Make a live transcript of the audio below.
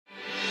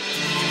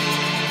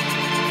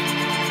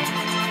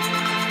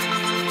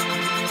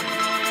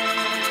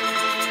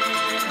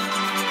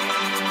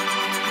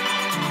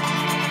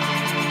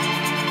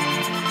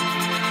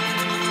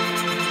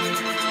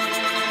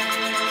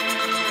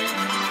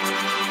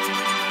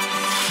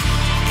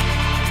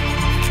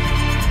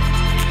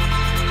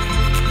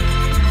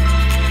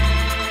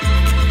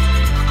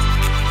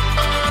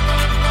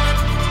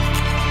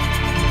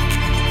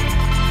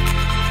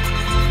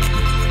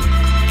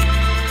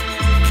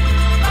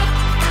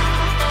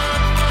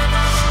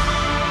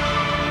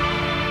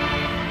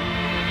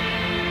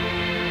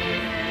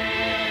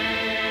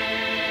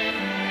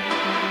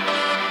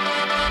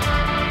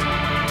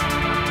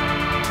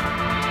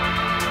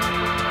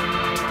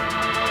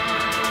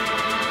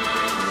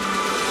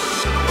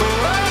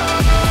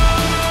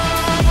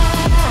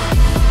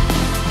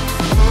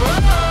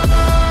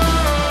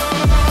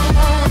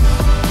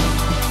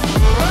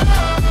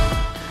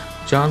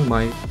Chiang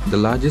Mai, the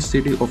largest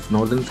city of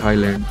northern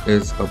Thailand,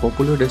 is a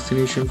popular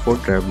destination for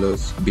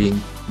travelers, being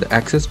the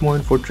access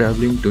point for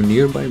traveling to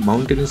nearby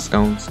mountainous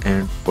towns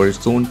and for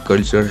its own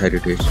cultural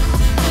heritage.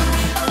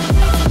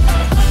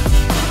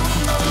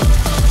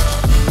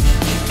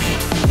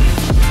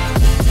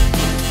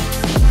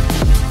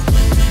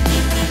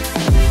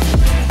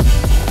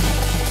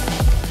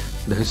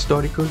 The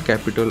historical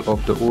capital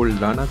of the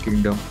old Lana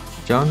kingdom,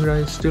 Chiang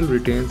Mai still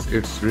retains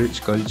its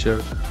rich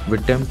culture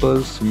with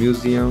temples,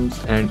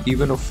 museums, and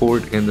even a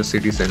fort in the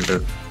city center.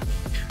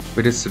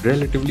 With its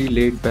relatively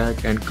laid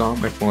back and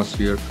calm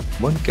atmosphere,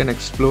 one can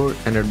explore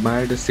and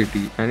admire the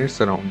city and its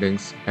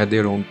surroundings at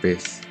their own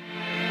pace.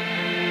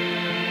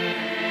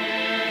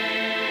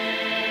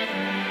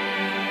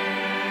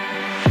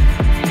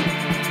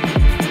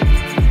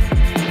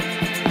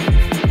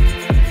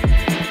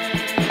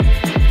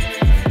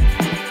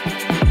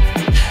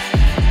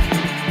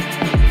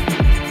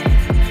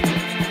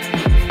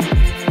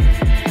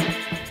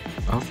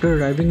 After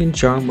arriving in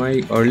Chiang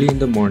Mai early in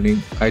the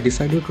morning, I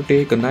decided to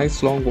take a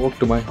nice long walk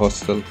to my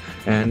hostel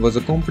and was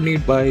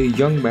accompanied by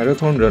young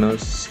marathon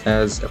runners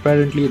as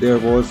apparently there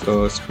was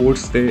a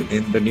sports day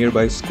in the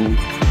nearby school.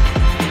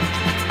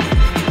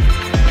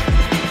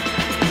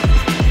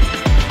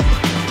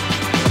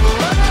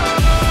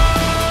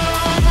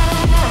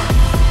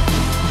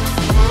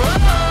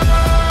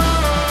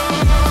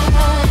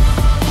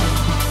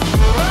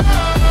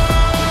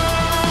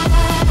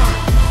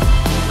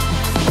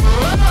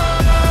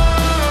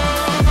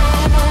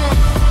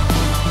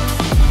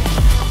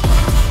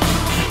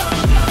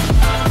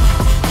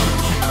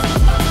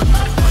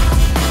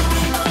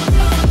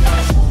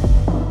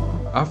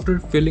 After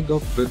filling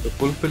up with a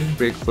fulfilling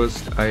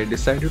breakfast, I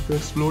decided to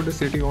explore the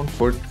city on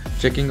foot,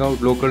 checking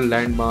out local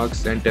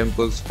landmarks and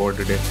temples for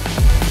the day.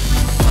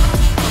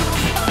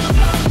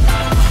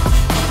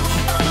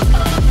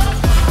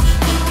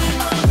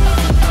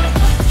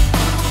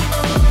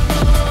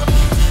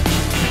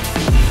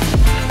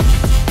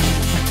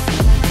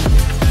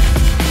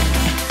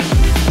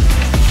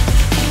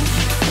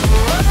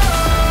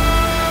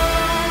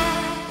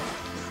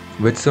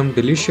 With some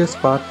delicious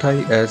pad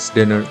thai as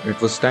dinner, it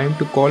was time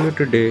to call it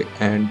a day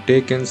and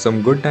take in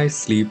some good night's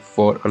sleep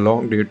for a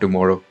long day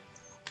tomorrow.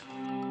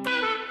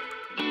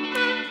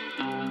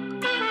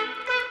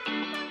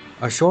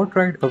 A short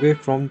ride away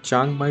from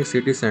Chiang Mai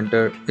city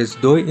center is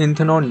Doi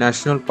Inthanon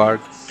National Park,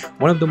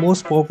 one of the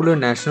most popular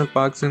national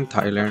parks in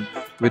Thailand,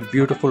 with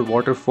beautiful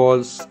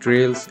waterfalls,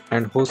 trails,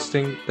 and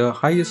hosting the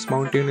highest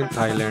mountain in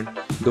Thailand,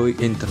 Doi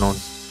Inthanon.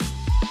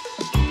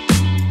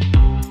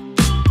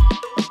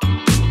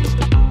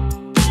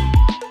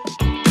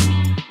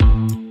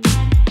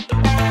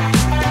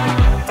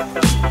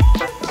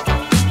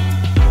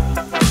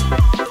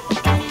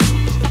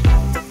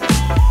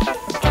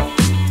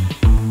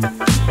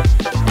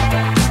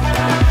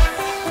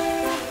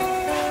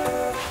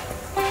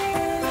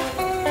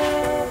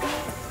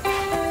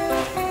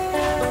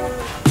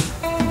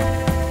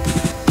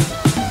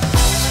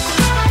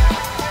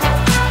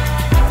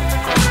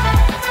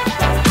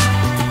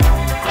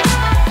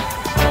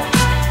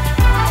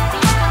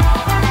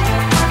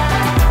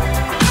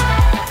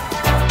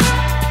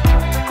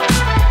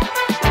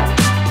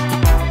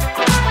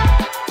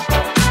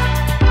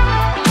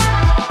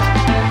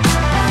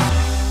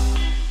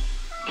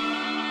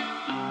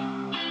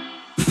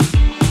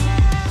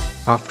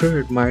 After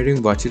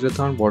admiring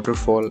Wachirathan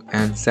Waterfall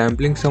and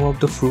sampling some of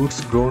the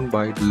fruits grown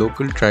by the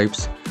local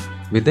tribes,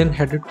 we then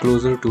headed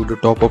closer to the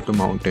top of the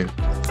mountain.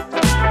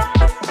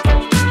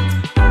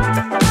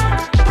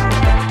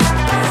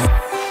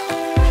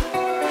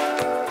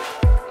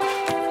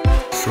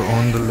 So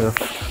on the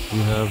left we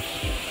have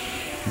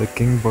the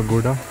King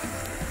Pagoda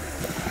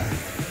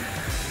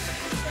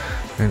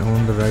and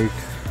on the right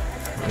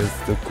is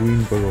the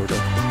Queen Pagoda.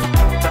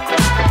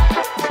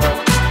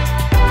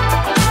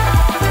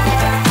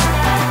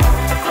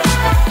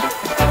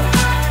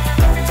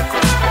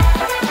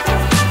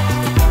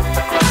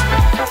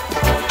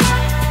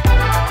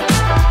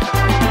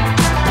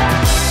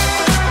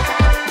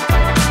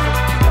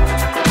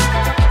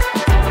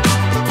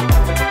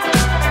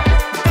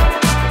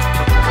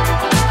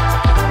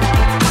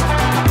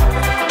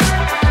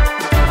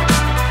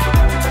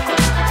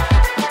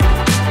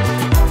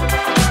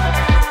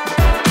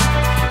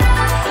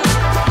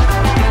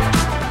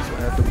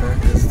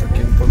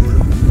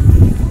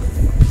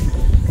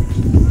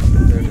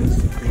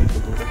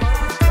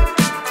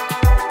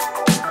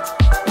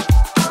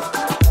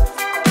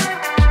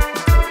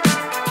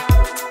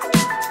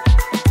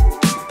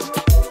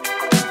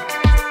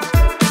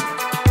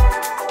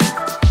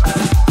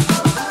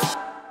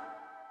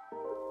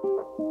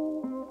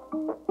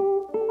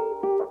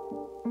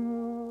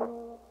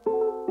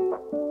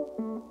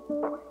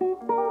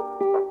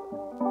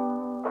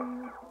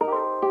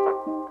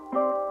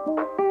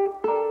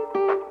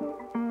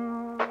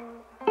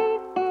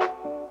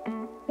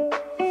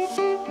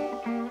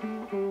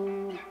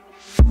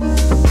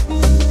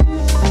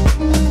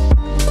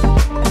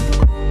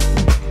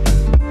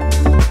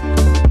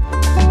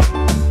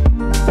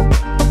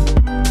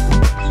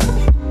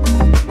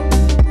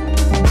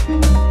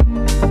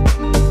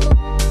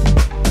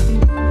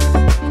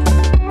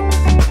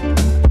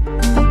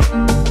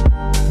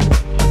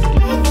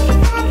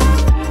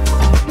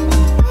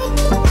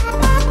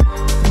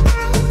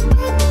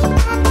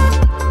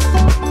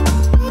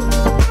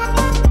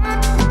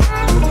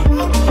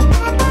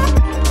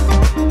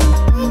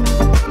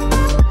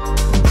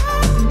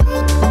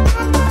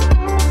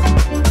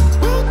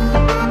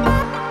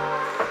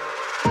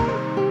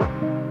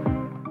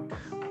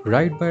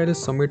 Right by the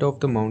summit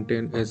of the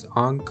mountain is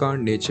Angkar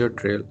Nature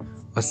Trail,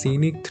 a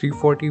scenic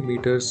 340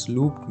 meters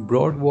looped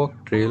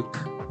broadwalk trail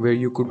where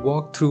you could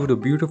walk through the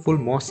beautiful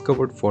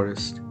moss-covered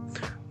forest.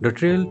 The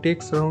trail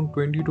takes around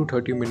 20 to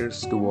 30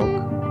 minutes to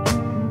walk.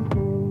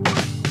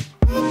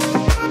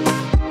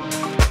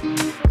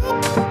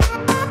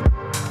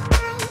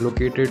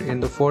 Located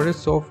in the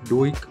forests of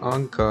Doi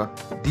Inthanon,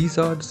 these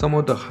are some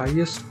of the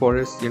highest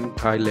forests in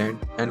Thailand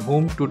and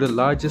home to the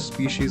largest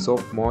species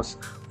of moss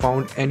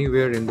found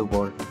anywhere in the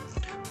world.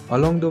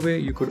 Along the way,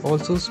 you could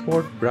also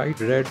spot bright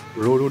red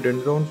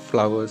rhododendron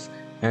flowers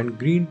and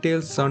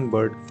green-tailed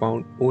sunbird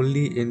found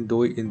only in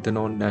Doi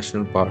Inthanon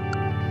National Park.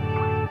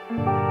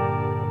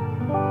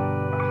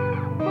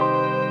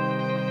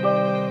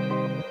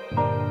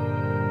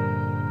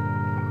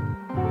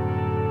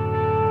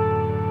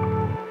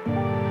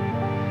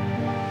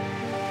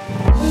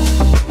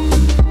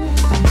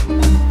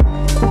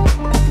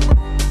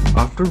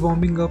 After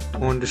warming up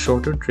on the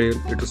shorter trail,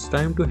 it was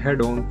time to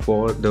head on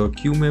for the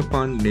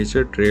Pan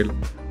Nature Trail,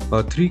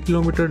 a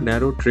 3-kilometer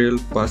narrow trail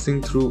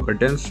passing through a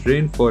dense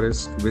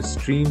rainforest with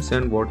streams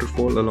and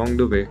waterfall along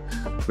the way,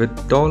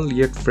 with tall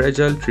yet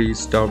fragile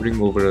trees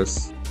towering over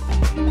us.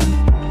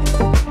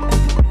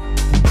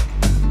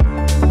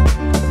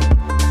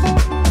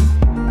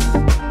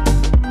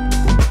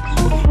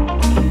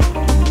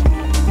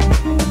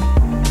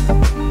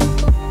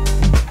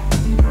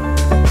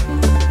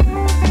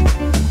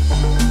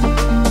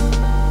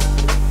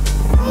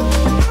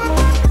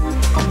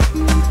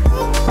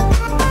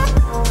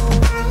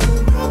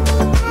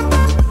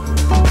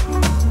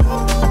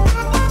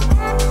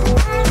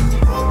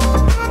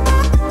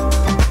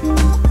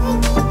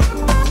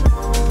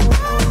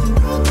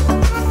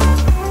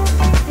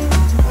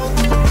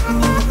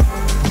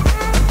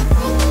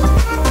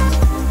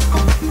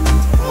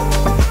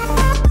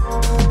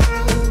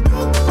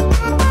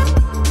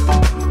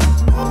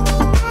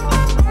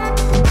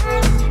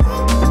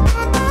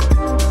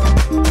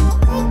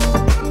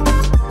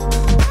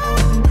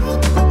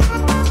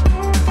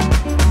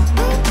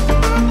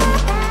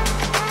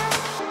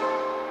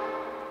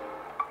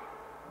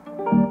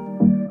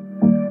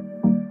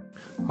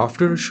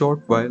 After a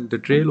short while, the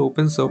trail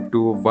opens up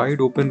to a wide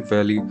open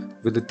valley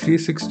with a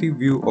 360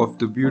 view of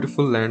the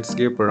beautiful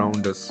landscape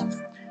around us.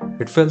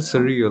 It felt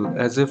surreal,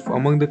 as if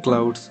among the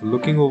clouds,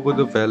 looking over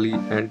the valley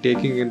and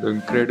taking in the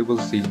incredible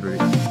scenery.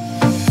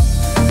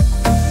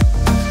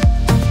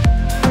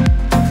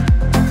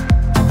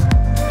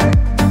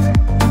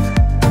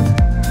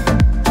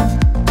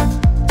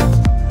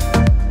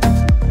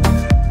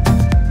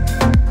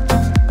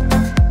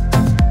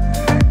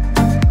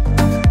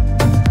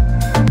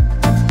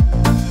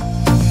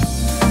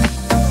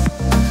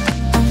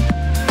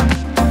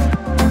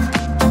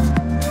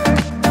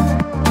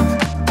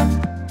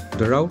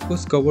 The route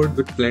was covered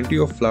with plenty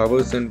of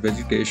flowers and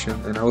vegetation,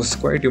 and I was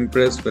quite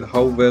impressed with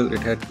how well it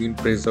had been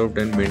preserved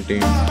and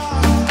maintained.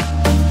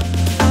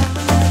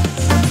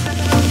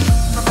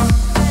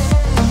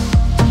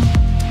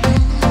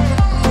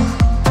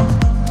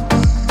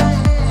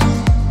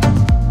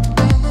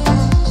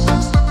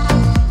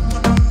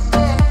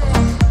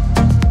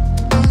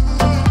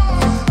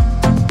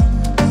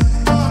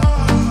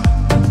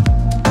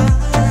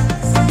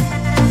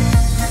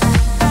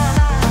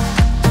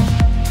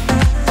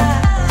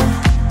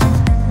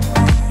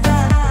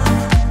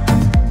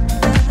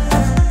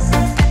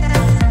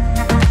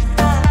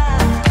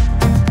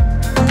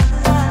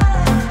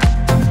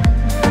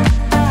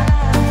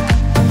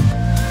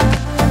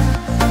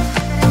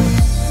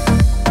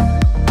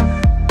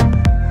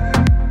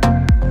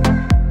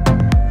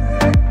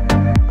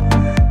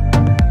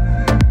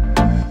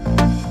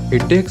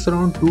 It takes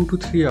around 2 to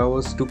 3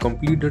 hours to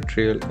complete the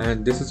trail,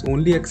 and this is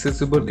only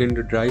accessible in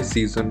the dry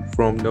season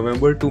from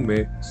November to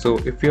May, so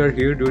if you are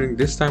here during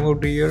this time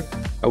of the year,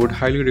 I would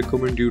highly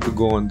recommend you to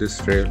go on this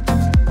trail.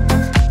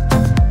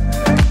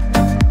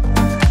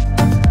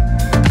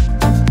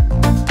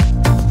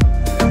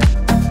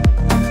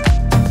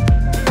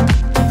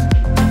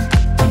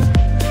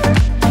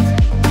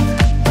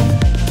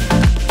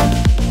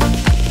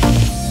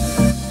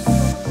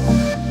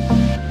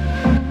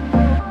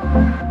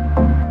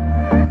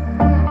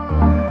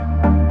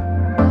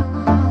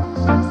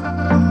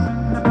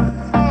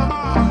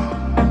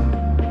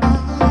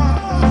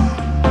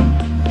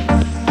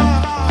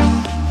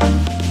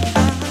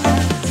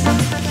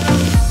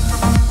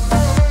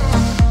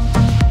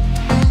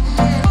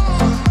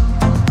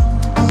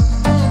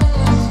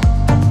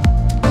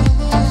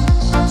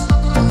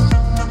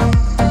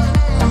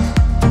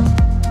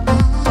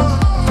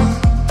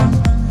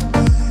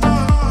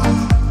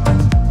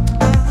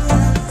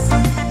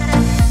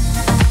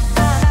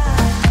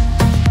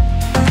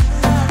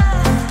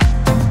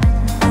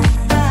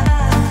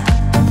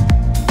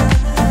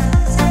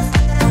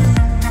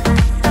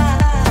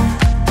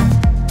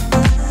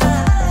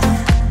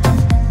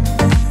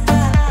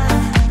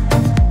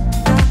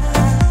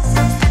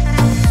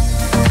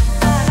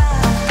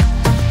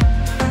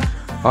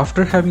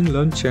 After having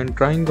lunch and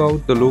trying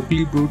out the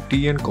locally brewed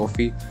tea and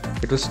coffee,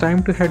 it was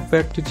time to head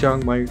back to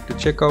Chiang Mai to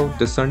check out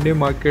the Sunday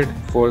market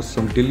for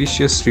some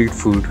delicious street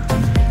food.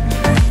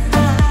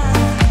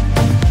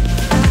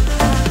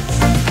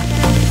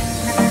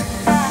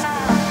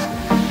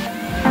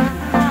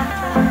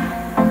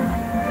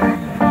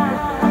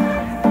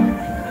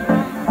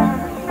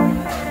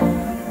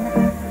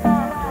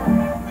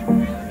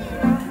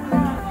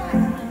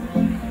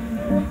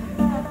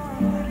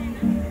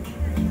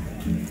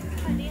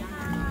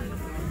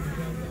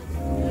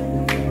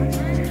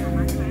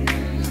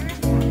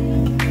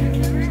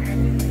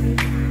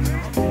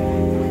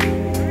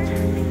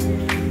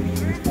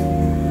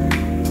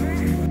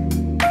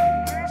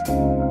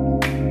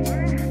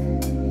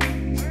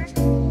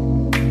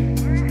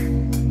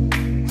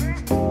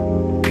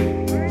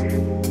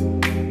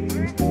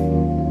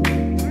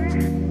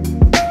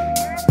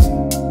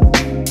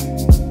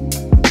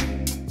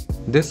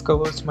 This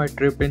covers my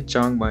trip in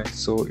Chiang Mai,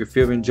 so if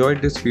you have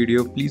enjoyed this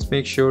video, please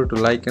make sure to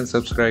like and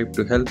subscribe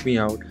to help me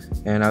out,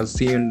 and I'll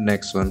see you in the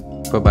next one.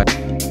 Bye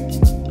bye.